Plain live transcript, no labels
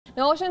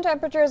Now, ocean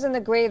temperatures in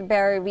the Great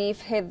Barrier Reef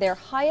hit their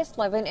highest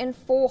level in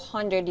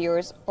 400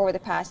 years over the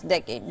past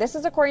decade. This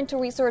is according to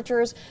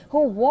researchers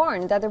who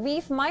warn that the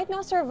reef might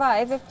not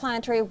survive if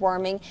planetary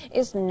warming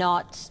is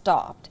not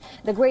stopped.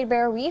 The Great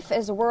Barrier Reef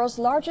is the world's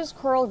largest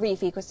coral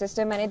reef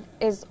ecosystem, and it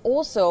is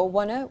also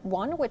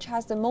one which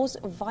has the most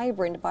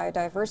vibrant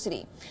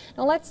biodiversity.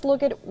 Now, let's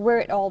look at where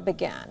it all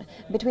began.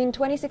 Between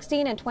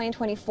 2016 and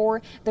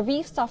 2024, the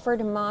reef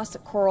suffered mass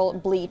coral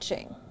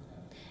bleaching.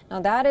 Now,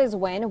 that is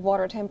when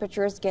water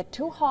temperatures get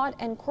too hot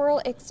and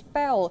coral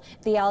expel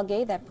the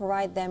algae that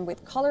provide them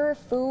with color,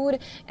 food,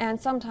 and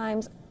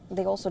sometimes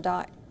they also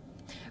die.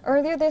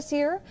 Earlier this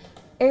year,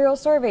 aerial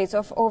surveys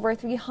of over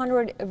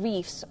 300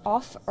 reefs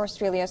off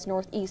Australia's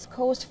northeast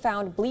coast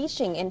found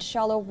bleaching in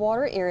shallow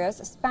water areas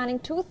spanning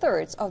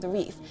two-thirds of the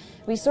reef.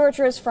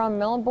 Researchers from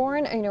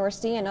Melbourne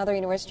University and other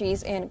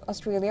universities in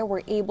Australia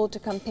were able to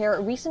compare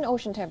recent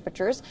ocean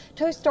temperatures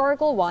to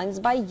historical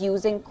ones by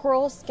using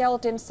coral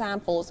skeleton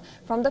samples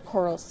from the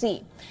Coral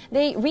Sea.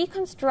 They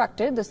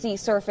reconstructed the sea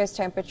surface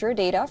temperature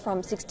data from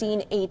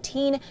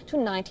 1618 to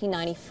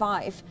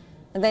 1995.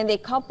 And then they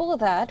couple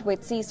that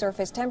with sea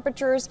surface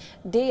temperatures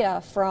data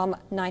from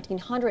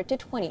 1900 to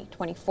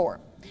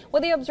 2024.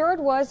 What they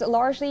observed was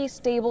largely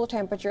stable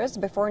temperatures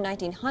before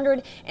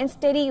 1900 and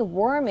steady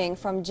warming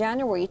from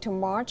January to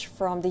March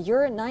from the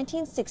year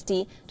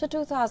 1960 to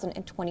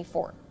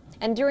 2024.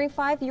 And during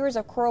 5 years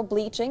of coral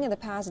bleaching in the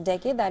past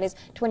decade, that is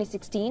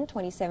 2016,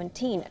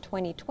 2017,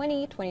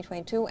 2020,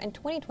 2022, and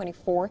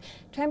 2024,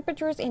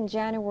 temperatures in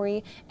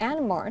January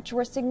and March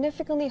were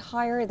significantly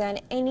higher than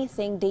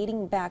anything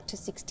dating back to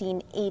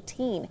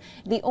 1618.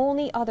 The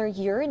only other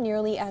year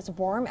nearly as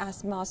warm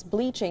as mass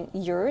bleaching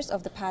years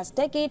of the past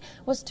decade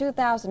was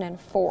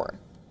 2004.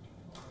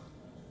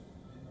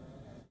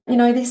 You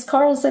know, these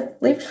corals have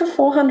lived for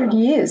 400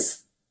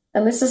 years,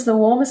 and this is the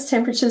warmest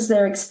temperatures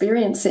they're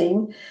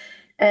experiencing.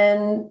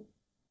 And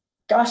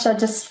gosh, I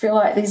just feel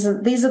like these are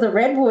the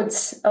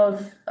redwoods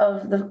of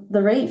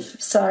the reef.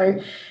 So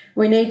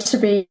we need to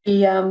be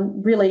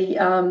really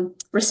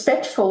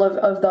respectful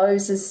of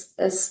those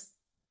as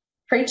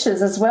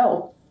creatures as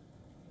well.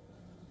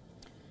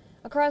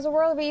 Across the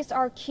world, reefs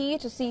are key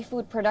to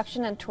seafood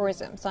production and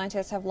tourism.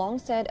 Scientists have long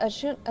said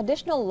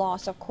additional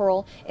loss of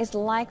coral is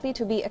likely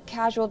to be a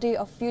casualty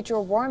of future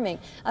warming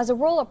as the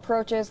world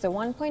approaches the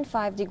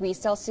 1.5 degrees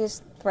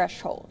Celsius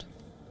threshold.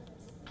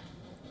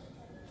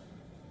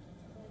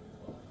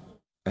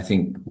 I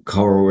think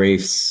coral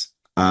reefs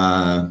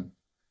are,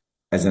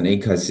 as an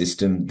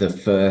ecosystem, the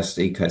first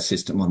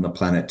ecosystem on the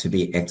planet to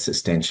be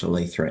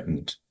existentially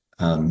threatened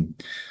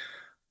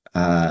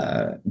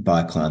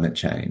by climate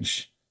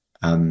change.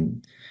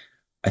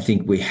 I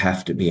think we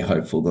have to be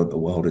hopeful that the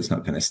world is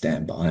not going to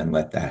stand by and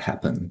let that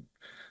happen.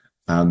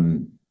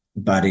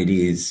 But it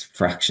is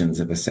fractions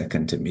of a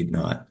second to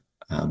midnight.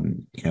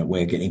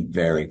 We're getting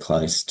very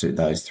close to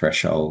those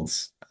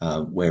thresholds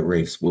where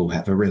reefs will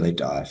have a really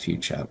dire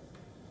future.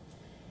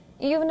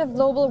 Even if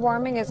global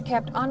warming is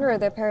kept under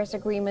the Paris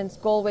Agreement's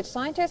goal, which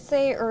scientists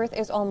say Earth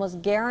is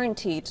almost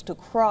guaranteed to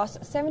cross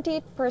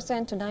 70%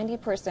 to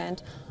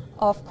 90%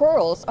 of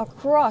corals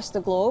across the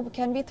globe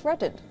can be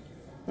threatened.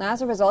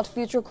 As a result,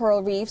 future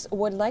coral reefs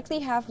would likely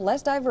have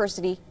less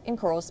diversity in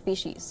coral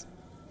species.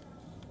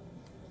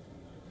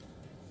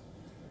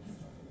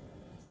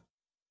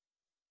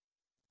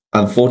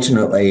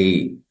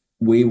 Unfortunately,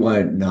 we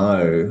won't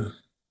know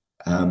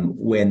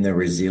when the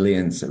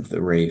resilience of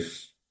the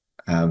reef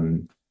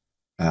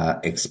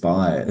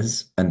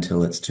expires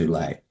until it's too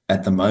late.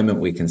 At the moment,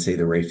 we can see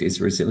the reef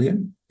is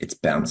resilient. It's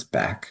bounced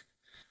back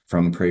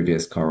from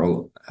previous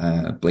coral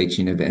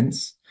bleaching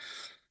events.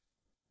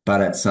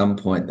 But at some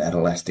point, that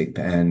elastic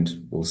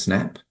band will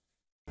snap